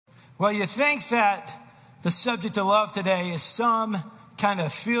Well, you think that the subject of love today is some kind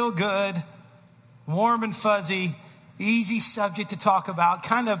of feel-good, warm and fuzzy, easy subject to talk about,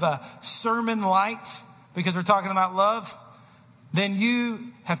 kind of a sermon light because we're talking about love, then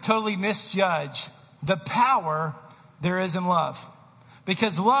you have totally misjudged the power there is in love.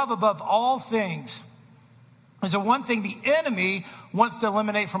 Because love above all things is the one thing the enemy wants to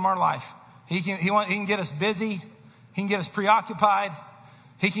eliminate from our life. He can get us busy. He can get us preoccupied.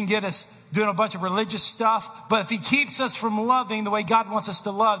 He can get us doing a bunch of religious stuff. But if he keeps us from loving the way God wants us to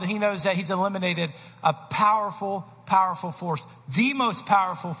love, then he knows that he's eliminated a powerful, powerful force. The most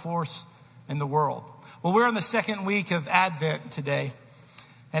powerful force in the world. Well, we're in the second week of Advent today.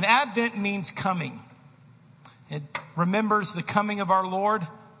 And Advent means coming. It remembers the coming of our Lord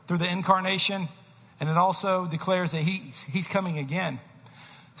through the incarnation. And it also declares that he's coming again.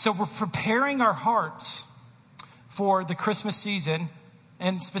 So we're preparing our hearts for the Christmas season,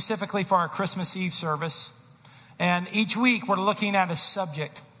 and specifically for our Christmas Eve service. And each week we're looking at a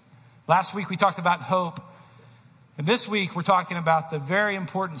subject. Last week we talked about hope. And this week we're talking about the very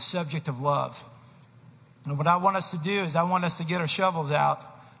important subject of love. And what I want us to do is I want us to get our shovels out.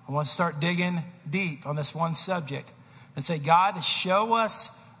 I want to start digging deep on this one subject and say, God, show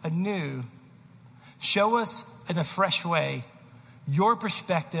us anew, show us in a fresh way your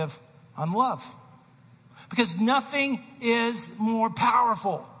perspective on love. Because nothing is more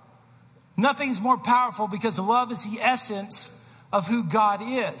powerful. Nothing's more powerful because love is the essence of who God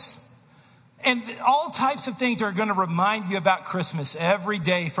is. And all types of things are going to remind you about Christmas every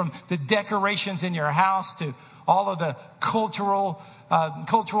day, from the decorations in your house to all of the cultural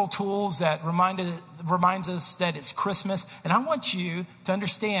tools that reminds us that it's Christmas. And I want you to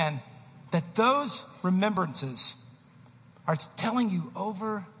understand that those remembrances are telling you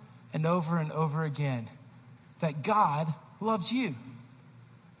over and over and over again that God loves you.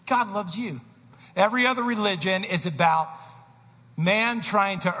 God loves you. Every other religion is about man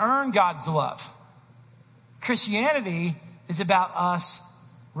trying to earn God's love. Christianity is about us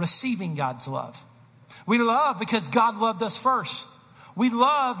receiving God's love. We love because God loved us first. We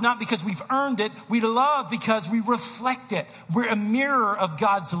love not because we've earned it. We love because we reflect it. We're a mirror of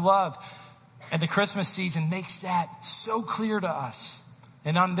God's love. And the Christmas season makes that so clear to us.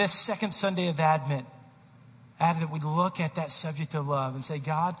 And on this second Sunday of Advent, we look at that subject of love and say,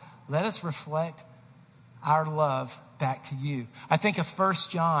 God, let us reflect our love back to you. I think of 1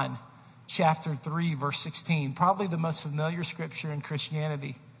 John chapter 3, verse 16, probably the most familiar scripture in Christianity.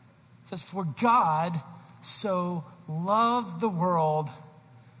 It says, for God so loved the world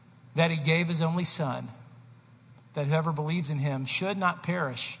that he gave his only son, that whoever believes in him should not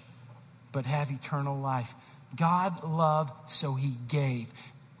perish, but have eternal life. God loved, so he gave.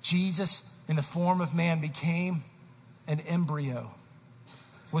 Jesus, in the form of man, became an embryo,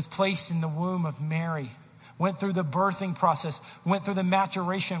 was placed in the womb of Mary, went through the birthing process, went through the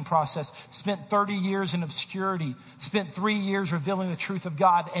maturation process, spent 30 years in obscurity, spent 3 years revealing the truth of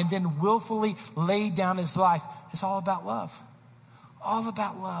God, and then willfully laid down his life. It's all about love. All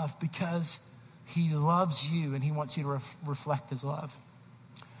about love, because he loves you and he wants you to reflect his love.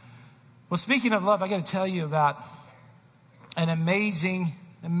 Well, speaking of love, I got to tell you about an amazing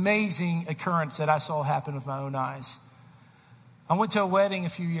occurrence that I saw happen with my own eyes. I went to a wedding a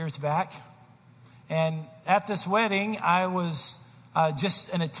few years back, and at this wedding, I was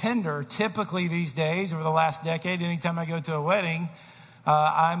just an attender. Typically these days, over the last decade, anytime I go to a wedding,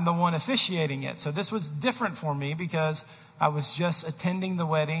 I'm the one officiating it. So this was different for me because I was just attending the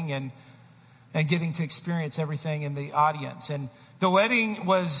wedding and getting to experience everything in the audience. And the wedding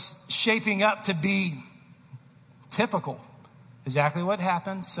was shaping up to be typical. Exactly what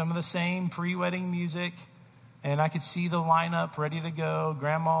happened. Some of the same pre-wedding music. And I could see the lineup ready to go.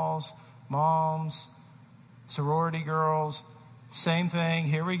 Grandmas, moms, sorority girls. Same thing.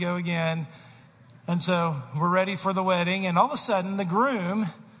 Here we go again. And so we're ready for the wedding. And all of a sudden, the groom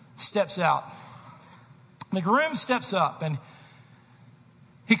steps out. The groom steps up and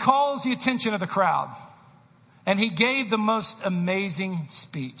he calls the attention of the crowd. And he gave the most amazing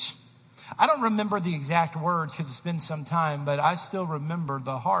speech. I don't remember the exact words because it's been some time, but I still remember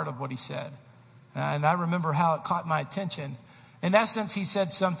the heart of what he said. And I remember how it caught my attention. In essence, he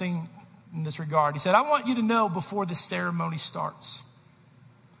said something in this regard. He said, I want you to know before the ceremony starts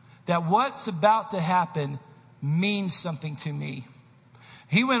that what's about to happen means something to me.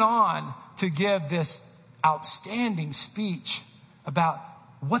 He went on to give this outstanding speech about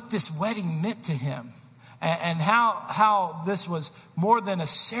what this wedding meant to him. And how this was more than a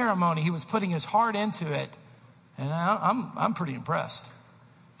ceremony. He was putting his heart into it. And I'm pretty impressed.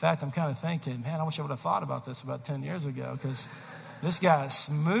 In fact, I'm kind of thinking, man, I wish I would have thought about this about 10 years ago. Because This guy's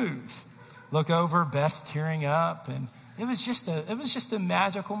smooth. Look over, Beth's tearing up, and it was just a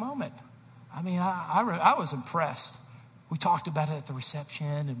magical moment. I mean, I was impressed. We talked about it at the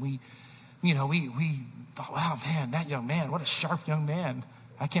reception, and we thought, wow, man, that young man, what a sharp young man.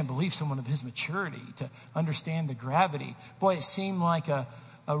 I can't believe someone of his maturity to understand the gravity. Boy, it seemed like a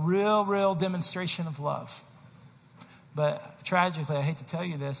real demonstration of love. But tragically, I hate to tell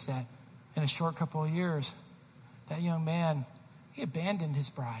you this, that in a short couple of years, that young man, he abandoned his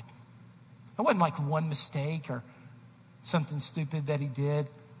bride. It wasn't like one mistake or something stupid that he did.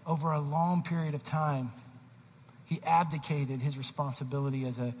 Over a long period of time, he abdicated his responsibility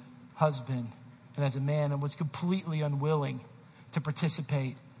as a husband and as a man and was completely unwilling to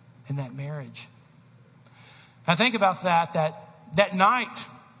participate in that marriage. I think about that night.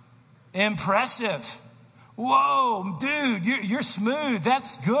 Impressive. Whoa, dude, you're smooth.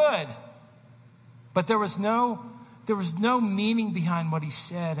 That's good. But there was no meaning behind what he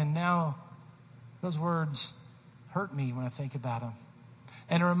said, and now those words hurt me when I think about them.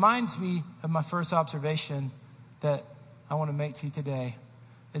 And it reminds me of my first observation that I want to make to you today,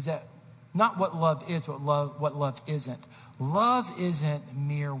 is that not what love is, but what love isn't. Love isn't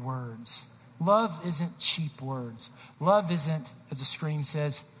mere words. Love isn't cheap words. Love isn't, as the screen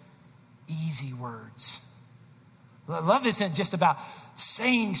says, easy words. Love isn't just about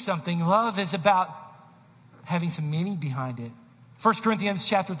saying something. Love is about having some meaning behind it. 1 Corinthians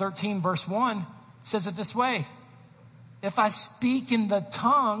chapter 13, verse 1 says it this way: if I speak in the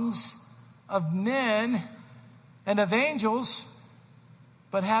tongues of men and of angels,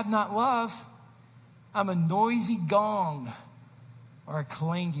 but have not love, I'm a noisy gong or a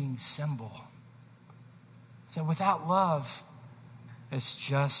clanging cymbal. So without love, it's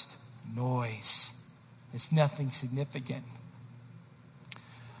just noise. It's nothing significant.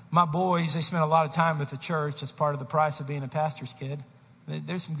 My boys, they spend a lot of time with the church as part of the price of being a pastor's kid.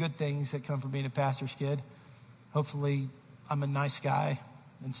 There's some good things that come from being a pastor's kid. Hopefully, I'm a nice guy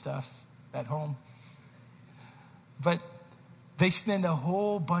and stuff at home. But they spend a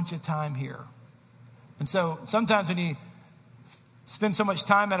whole bunch of time here. And so sometimes when you spend so much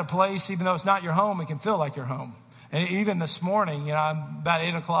time at a place, even though it's not your home, it can feel like your home. And even this morning, I'm about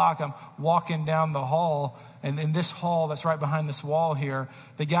 8 o'clock, I'm walking down the hall, and in this hall that's right behind this wall here,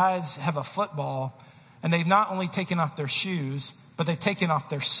 the guys have a football, and they've not only taken off their shoes, but they've taken off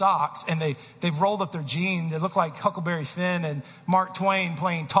their socks, and they've rolled up their jeans. They look like Huckleberry Finn and Mark Twain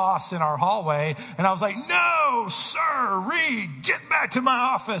playing toss in our hallway. And I was like, no, sir, Reed, get back to my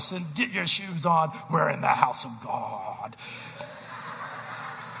office and get your shoes on. We're in the house of God.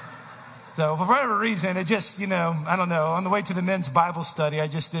 So for whatever reason, it just, I don't know, on the way to the men's Bible study, I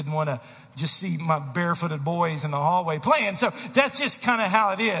just didn't want to just see my barefooted boys in the hallway playing. So that's just kind of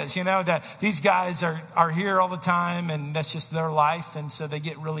how it is, that these guys are here all the time, and that's just their life. And so they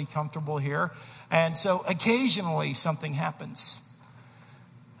get really comfortable here. And so occasionally something happens.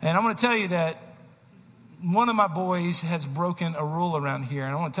 And I'm going to tell you that one of my boys has broken a rule around here.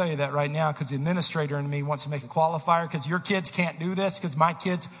 And I want to tell you that right now because the administrator in me wants to make a qualifier, because your kids can't do this because my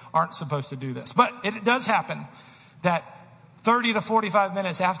kids aren't supposed to do this. But it does happen that 30 to 45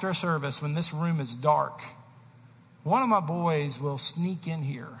 minutes after a service, when this room is dark, one of my boys will sneak in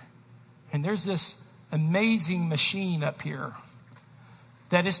here. And there's this amazing machine up here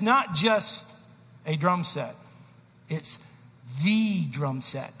that is not just a drum set. It's the drum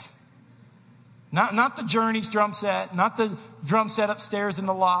set. Not the Journey's drum set, not the drum set upstairs in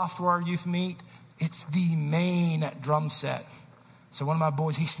the loft where our youth meet. It's the main drum set. So one of my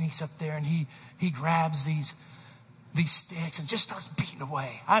boys, he sneaks up there and he grabs these sticks and just starts beating away.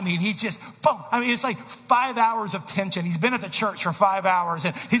 I mean, he just, boom. I mean, it's like 5 hours of tension. He's been at the church for 5 hours,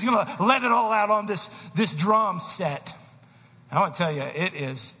 and he's going to let it all out on this drum set. I want to tell you, it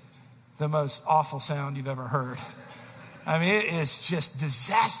is the most awful sound you've ever heard. I mean, it is just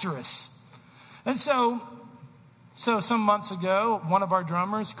disastrous. And so some months ago, one of our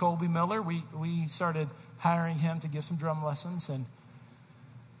drummers, Colby Miller, we started hiring him to give some drum lessons,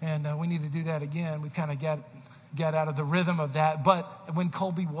 and we need to do that again. We've kind of got out of the rhythm of that. But when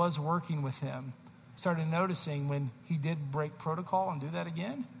Colby was working with him, I started noticing when he did break protocol and do that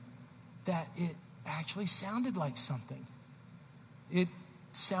again, that it actually sounded like something. It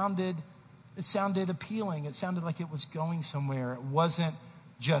sounded appealing. It sounded like it was going somewhere. It wasn't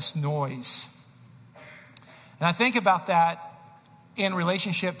just noise. And I think about that in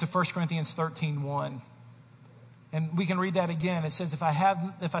relationship to 1 Corinthians 13:1. And we can read that again. It says, if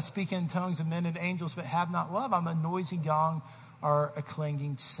I speak in tongues of men and angels, but have not love, I'm a noisy gong or a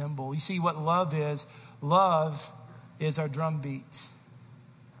clanging cymbal. You see what love is? Love is our drum beat.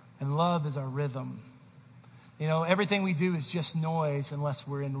 And love is our rhythm. everything we do is just noise unless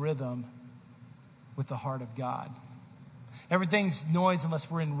we're in rhythm with the heart of God. Everything's noise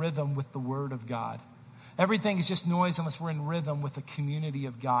unless we're in rhythm with the Word of God. Everything is just noise unless we're in rhythm with the community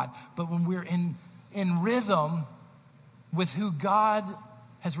of God. But when we're in rhythm with who God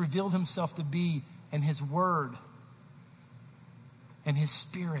has revealed himself to be and his Word and his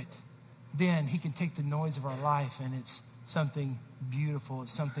Spirit, then he can take the noise of our life and it's something beautiful.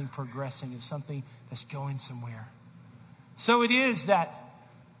 It's something progressing. It's something that's going somewhere. So it is that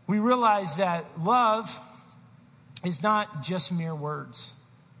we realize that love is not just mere words.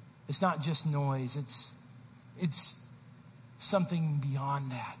 It's not just noise. It's something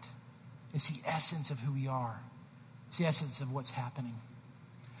beyond that. It's the essence of who we are. It's the essence of what's happening.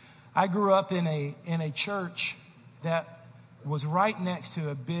 I grew up in a church that was right next to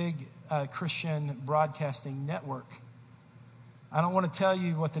a big Christian broadcasting network. I don't want to tell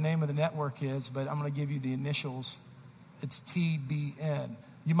you what the name of the network is, but I'm going to give you the initials. It's TBN.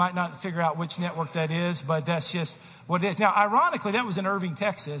 You might not figure out which network that is, but that's just what it is. Now, ironically, that was in Irving,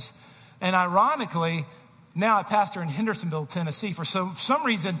 Texas. And ironically, now I pastor in Hendersonville, Tennessee. For some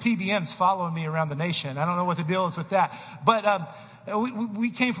reason, TBN's following me around the nation. I don't know what the deal is with that. But we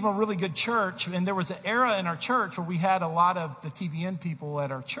came from a really good church, and there was an era in our church where we had a lot of the TBN people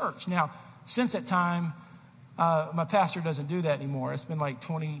at our church. Now, since that time, my pastor doesn't do that anymore. It's been like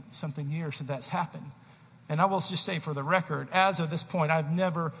 20-something years since that's happened. And I will just say for the record, as of this point, I've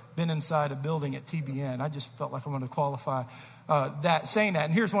never been inside a building at TBN. I just felt like I wanted to qualify saying that.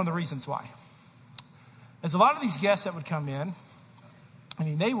 And here's one of the reasons why. As a lot of these guests that would come in, I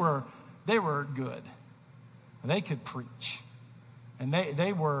mean, they were good. They could preach. And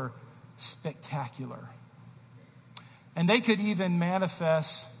they were spectacular. And they could even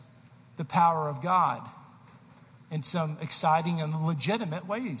manifest the power of God in some exciting and legitimate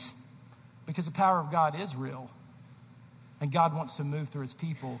ways. Because the power of God is real. And God wants to move through his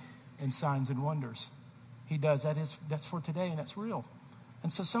people in signs and wonders. He does. That's for today, and that's real.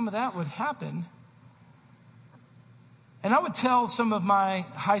 And so some of that would happen. And I would tell some of my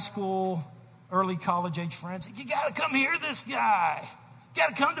high school, early college age friends, you got to come hear this guy. You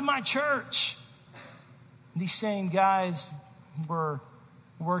got to come to my church. And these same guys were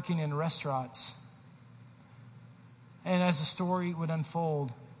working in restaurants. And as the story would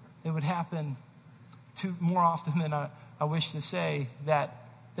unfold, it would happen more often than I wish to say, that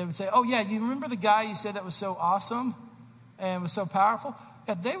they would say, oh yeah, you remember the guy you said that was so awesome and was so powerful?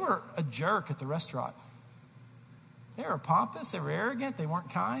 Yeah, they were a jerk at the restaurant. They were pompous, they were arrogant, they weren't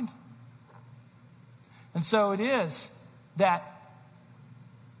kind. And so it is that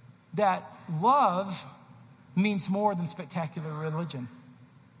love means more than spectacular religion.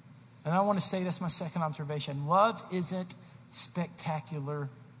 And I want to say that's my second observation. Love isn't spectacular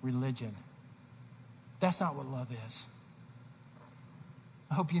religion. That's not what love is.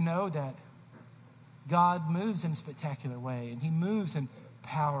 I hope you know that God moves in a spectacular way, and he moves in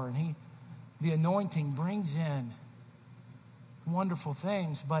power, and the anointing brings in wonderful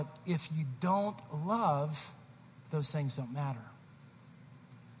things. But if you don't love, those things don't matter.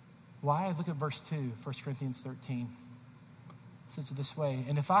 Why? Look at verse 2, 1 Corinthians 13. It says it this way,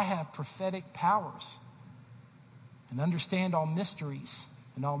 and if I have prophetic powers and understand all mysteries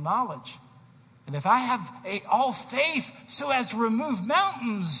and all knowledge, and if I have all faith so as to remove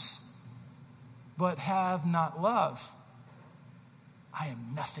mountains, but have not love, I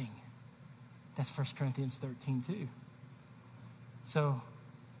am nothing. That's 1 Corinthians 13 too. So,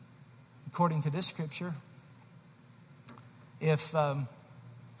 according to this scripture, if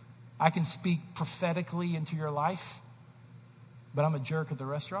I can speak prophetically into your life, but I'm a jerk at the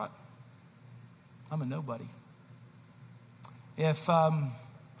restaurant, I'm a nobody. If I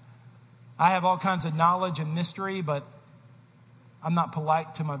have all kinds of knowledge and mystery, but I'm not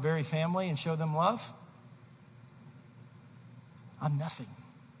polite to my very family and show them love, I'm nothing.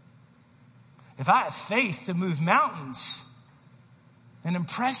 If I have faith to move mountains and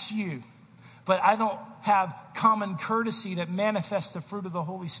impress you, but I don't have common courtesy that manifests the fruit of the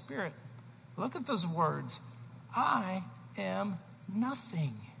Holy Spirit, look at those words. I am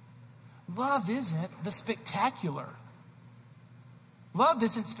nothing. Love isn't the spectacular. Love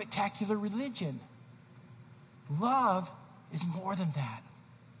isn't spectacular religion. Love is more than that.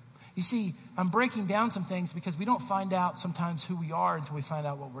 You see, I'm breaking down some things because we don't find out sometimes who we are until we find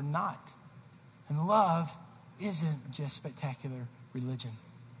out what we're not. And love isn't just spectacular religion.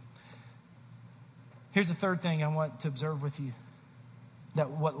 Here's the third thing I want to observe with you, that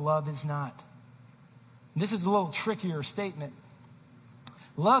what love is not. And this is a little trickier statement.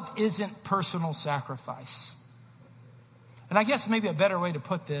 Love isn't personal sacrifice. And I guess maybe a better way to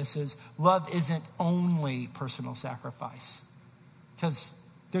put this is love isn't only personal sacrifice. Because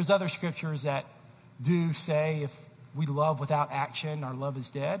there's other scriptures that do say if we love without action, our love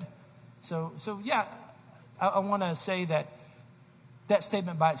is dead. So yeah, I want to say that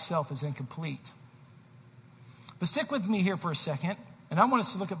statement by itself is incomplete. But stick with me here for a second, and I want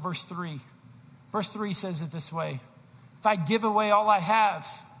us to look at verse 3. Verse 3 says it this way: if I give away all I have,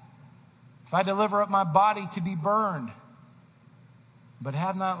 if I deliver up my body to be burned, but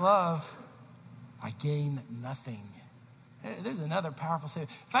have not love, I gain nothing. There's another powerful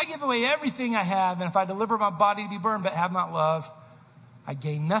statement. If I give away everything I have, and if I deliver my body to be burned, but have not love, I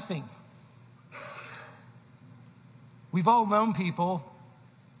gain nothing. We've all known people,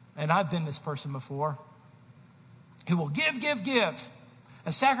 and I've been this person before, who will give,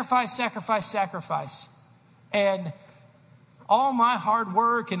 and sacrifice. And all my hard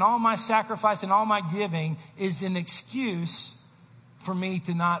work and all my sacrifice and all my giving is an excuse for me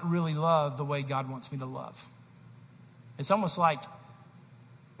to not really love the way God wants me to love. It's almost like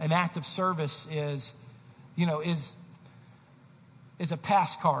an act of service is a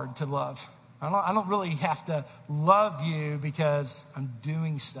pass card to love. I don't really have to love you because I'm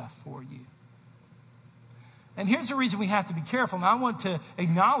doing stuff for you. And here's the reason we have to be careful. Now, I want to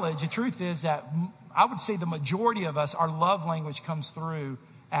acknowledge the truth is that I would say the majority of us, our love language comes through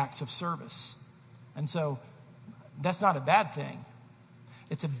acts of service. And so that's not a bad thing.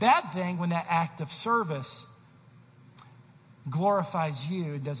 It's a bad thing when that act of service glorifies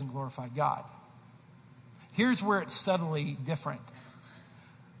you and doesn't glorify God. Here's where it's subtly different.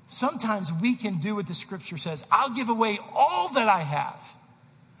 Sometimes we can do what the scripture says. I'll give away all that I have.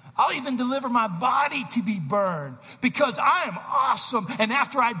 I'll even deliver my body to be burned because I am awesome. And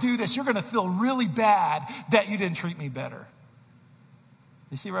after I do this, you're going to feel really bad that you didn't treat me better.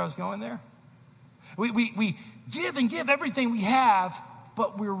 You see where I was going there? We give and give everything we have,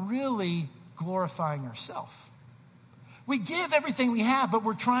 but we're really glorifying ourselves. We give everything we have, but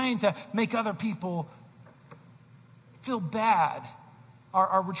we're trying to make other people feel bad,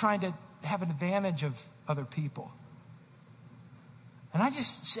 or we're trying to have an advantage of other people. And I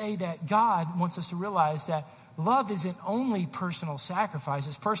just say that God wants us to realize that love isn't only personal sacrifice.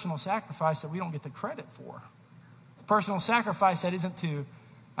 It's personal sacrifice that we don't get the credit for. It's personal sacrifice that isn't to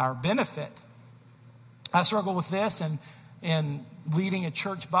our benefit. I struggle with this in leading a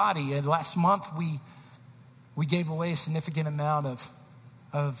church body. And last month, we gave away a significant amount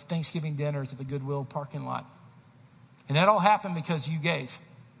of Thanksgiving dinners at the Goodwill parking lot. And that all happened because you gave.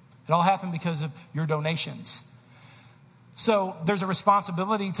 It all happened because of your donations. So there's a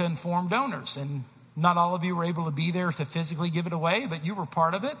responsibility to inform donors. And not all of you were able to be there to physically give it away, but you were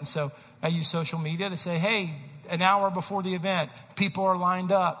part of it. And so I use social media to say, hey, an hour before the event, people are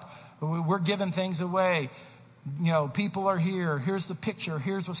lined up. We're giving things away. You know, people are here. Here's the picture.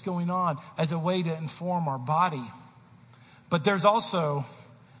 Here's what's going on, as a way to inform our body. But there's also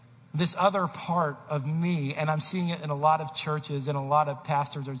this other part of me, and I'm seeing it in a lot of churches and a lot of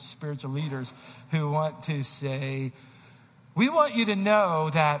pastors or spiritual leaders who want to say, we want you to know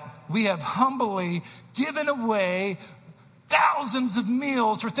that we have humbly given away thousands of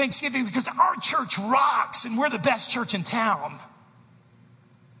meals for Thanksgiving because our church rocks and we're the best church in town.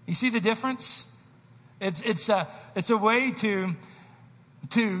 You see the difference? It's a way to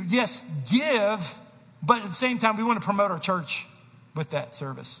yes, give, but at the same time, we want to promote our church with that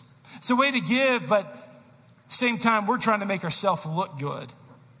service. It's a way to give, but at the same time, we're trying to make ourselves look good.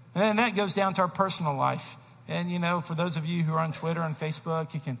 And then that goes down to our personal life. And, you know, for those of you who are on Twitter and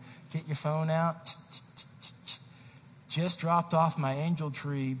Facebook, you can get your phone out. Just dropped off my angel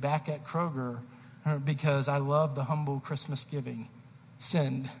tree back at Kroger because I love the humble Christmas giving.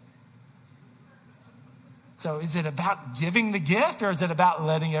 Send. So is it about giving the gift, or is it about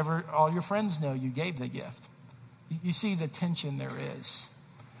letting all your friends know you gave the gift? You see the tension there is.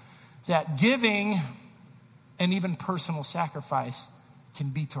 That giving and even personal sacrifice can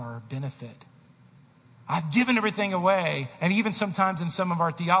be to our benefit. I've given everything away. And even sometimes in some of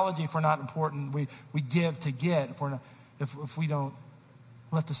our theology, if we're not important, we give to get. If we don't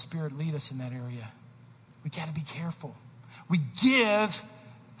let the Spirit lead us in that area, we got to be careful. We give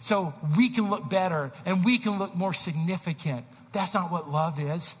so we can look better and we can look more significant. That's not what love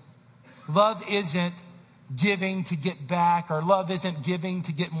is. Love isn't giving to get back, or love isn't giving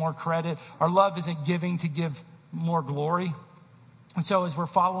to get more credit, or love isn't giving to give more glory. And so as we're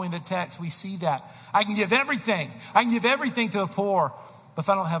following the text, we see that. I can give everything. I can give everything to the poor. But if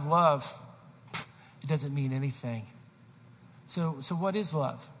I don't have love, it doesn't mean anything. So what is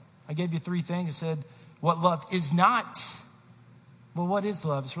love? I gave you 3 things. I said what love is not. Well, what is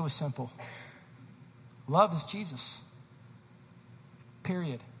love? It's really simple. Love is Jesus.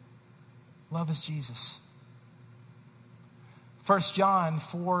 Period. Love is Jesus. 1 John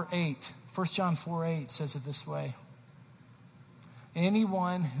 4:8 says it this way.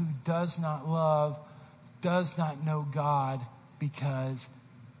 Anyone who does not love does not know God, because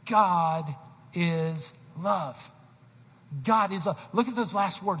God is love. God is love. Look at those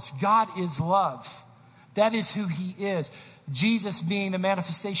last words. God is love. That is who he is. Jesus, being the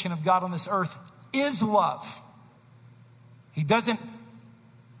manifestation of God on this earth, is love. He doesn't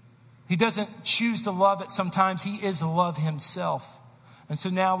choose to love it sometimes. He is love himself. And so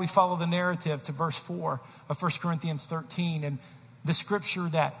now we follow the narrative to verse 4 of 1 Corinthians 13. And the scripture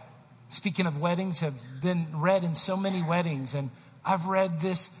that, speaking of weddings, have been read in so many weddings. And I've read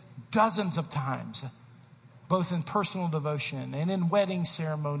this dozens of times, both in personal devotion and in wedding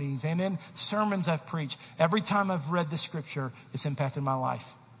ceremonies and in sermons I've preached. Every time I've read this scripture, it's impacted my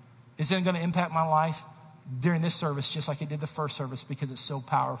life. Is it going to impact my life during this service just like it did the first service, because it's so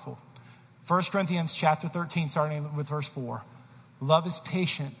powerful? 1 Corinthians chapter 13, starting with verse 4. Love is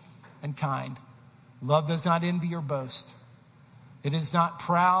patient and kind. Love does not envy or boast. It is not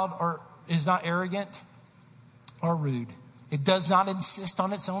proud or is not arrogant or rude. It does not insist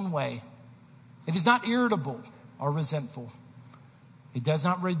on its own way. It is not irritable or resentful. It does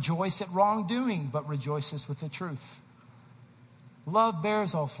not rejoice at wrongdoing, but rejoices with the truth. Love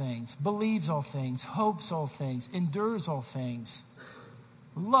bears all things, believes all things, hopes all things, endures all things.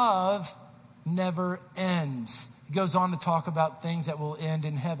 Love never ends. He goes on to talk about things that will end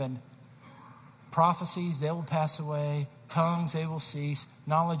in heaven. Prophecies, they will pass away. Tongues, they will cease.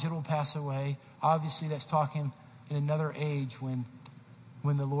 Knowledge, it will pass away. Obviously, that's talking in another age when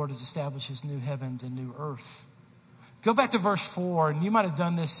the Lord has established his new heavens and new earth. Go back to verse 4, and you might have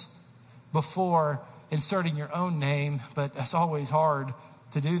done this before, inserting your own name, but that's always hard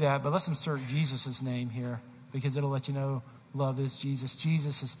to do that. But let's insert Jesus' name here, because it'll let you know love is Jesus.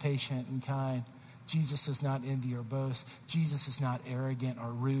 Jesus is patient and kind. Jesus does not envy or boast. Jesus is not arrogant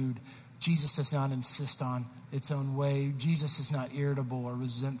or rude. Jesus does not insist on its own way. Jesus is not irritable or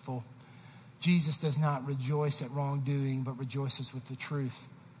resentful. Jesus does not rejoice at wrongdoing, but rejoices with the truth.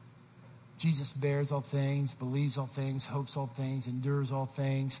 Jesus bears all things, believes all things, hopes all things, endures all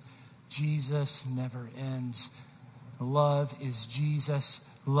things. Jesus never ends. Love is Jesus.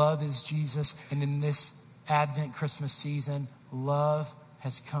 Love is Jesus. And in this Advent Christmas season, love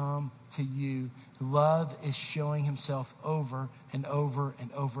has come to you. Love is showing himself over and over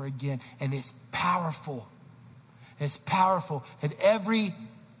and over again. And it's powerful. It's powerful. And every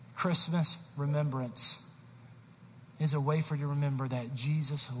Christmas remembrance is a way for you to remember that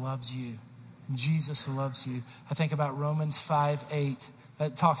Jesus loves you. Jesus loves you. I think about Romans 5:8.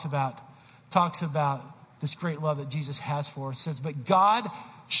 That talks about this great love that Jesus has for us. It says, but God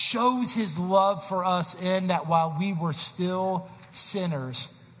shows his love for us in that while we were still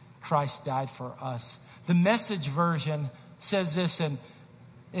sinners, Christ died for us. The Message version says this in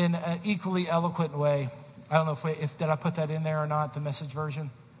an equally eloquent way. I don't know if did I put that in there or not, the Message version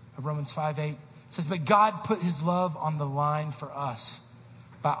of Romans 5:8. It says, but God put his love on the line for us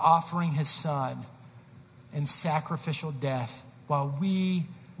by offering his son in sacrificial death while we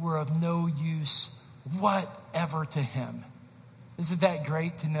were of no use whatever to him. Isn't that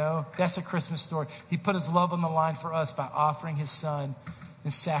great to know? That's a Christmas story. He put his love on the line for us by offering his son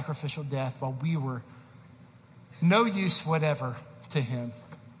in sacrificial death while we were no use whatever to him.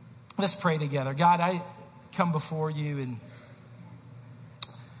 Let's pray together. God, I come before you and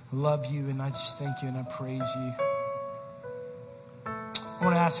love you, and I just thank you and I praise you. I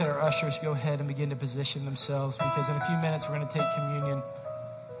want to ask that our ushers go ahead and begin to position themselves, because in a few minutes we're going to take communion.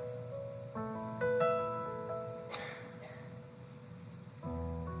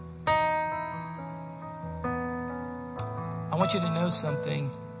 I want you to know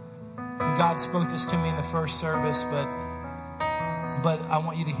something. God spoke this to me in the first service, but I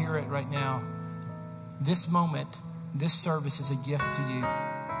want you to hear it right now. This moment, this service is a gift to you.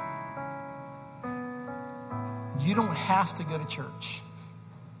 You don't have to go to church.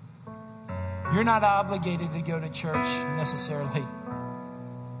 You're not obligated to go to church necessarily.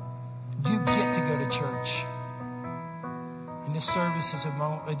 You get to go to church. And this service is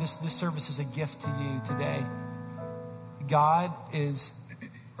this service is a gift to you today. God is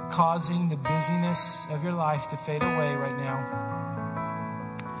causing the busyness of your life to fade away right now.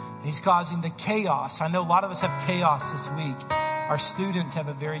 He's causing the chaos. I know a lot of us have chaos this week. Our students have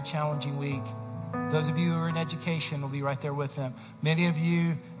a very challenging week. Those of you who are in education will be right there with them. Many of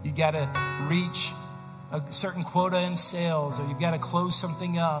you got to reach a certain quota in sales, or you've got to close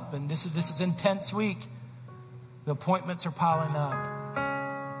something up. And this is an intense week. The appointments are piling up.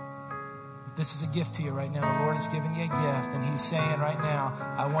 This is a gift to you right now. The Lord has given you a gift, and he's saying right now,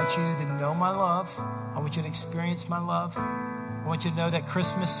 I want you to know my love. I want you to experience my love. I want you to know that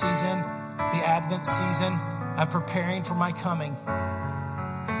Christmas season, the Advent season, I'm preparing for my coming.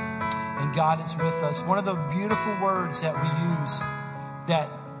 And God is with us. One of the beautiful words that we use,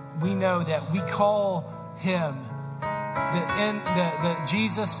 that we know that we call him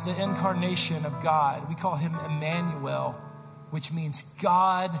Jesus, the incarnation of God. We call him Emmanuel, which means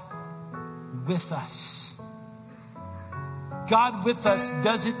God with us. God with us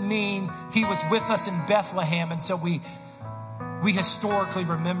doesn't mean he was with us in Bethlehem, and so we historically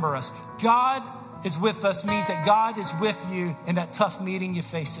remember us. God is with us means that God is with you in that tough meeting you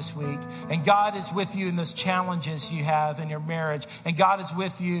faced this week. And God is with you in those challenges you have in your marriage. And God is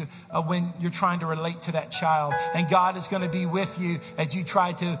with you when you're trying to relate to that child. And God is going to be with you as you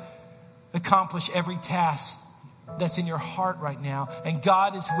try to accomplish every task that's in your heart right now. And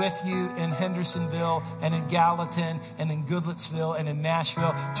God is with you in Hendersonville and in Gallatin and in Goodlettsville and in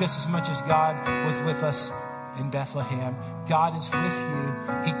Nashville just as much as God was with us in Bethlehem. God is with you.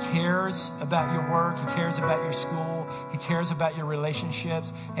 He cares about your work. He cares about your school. He cares about your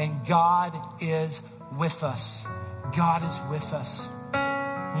relationships. And God is with us. God is with us.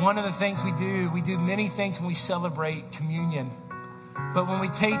 One of the things we do many things when we celebrate communion. But when we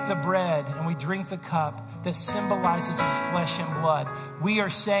take the bread and we drink the cup that symbolizes his flesh and blood, we are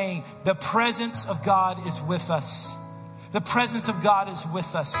saying the presence of God is with us. The presence of God is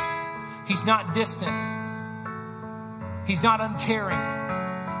with us. He's not distant. He's not uncaring.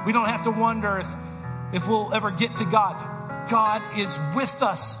 We don't have to wonder if we'll ever get to God. God is with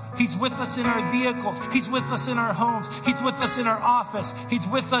us. He's with us in our vehicles. He's with us in our homes. He's with us in our office. He's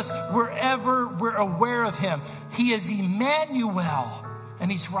with us wherever we're aware of him. He is Emmanuel,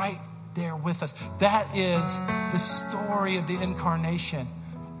 and he's right there with us. That is the story of the incarnation.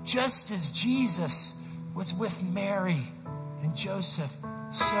 Just as Jesus was with Mary and Joseph,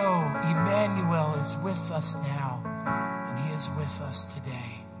 so Emmanuel is with us now. And he is with us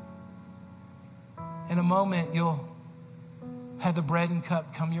today. In a moment, you'll have the bread and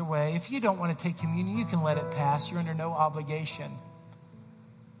cup come your way. If you don't want to take communion, you can let it pass. You're under no obligation.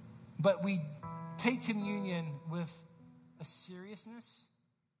 But we take communion with a seriousness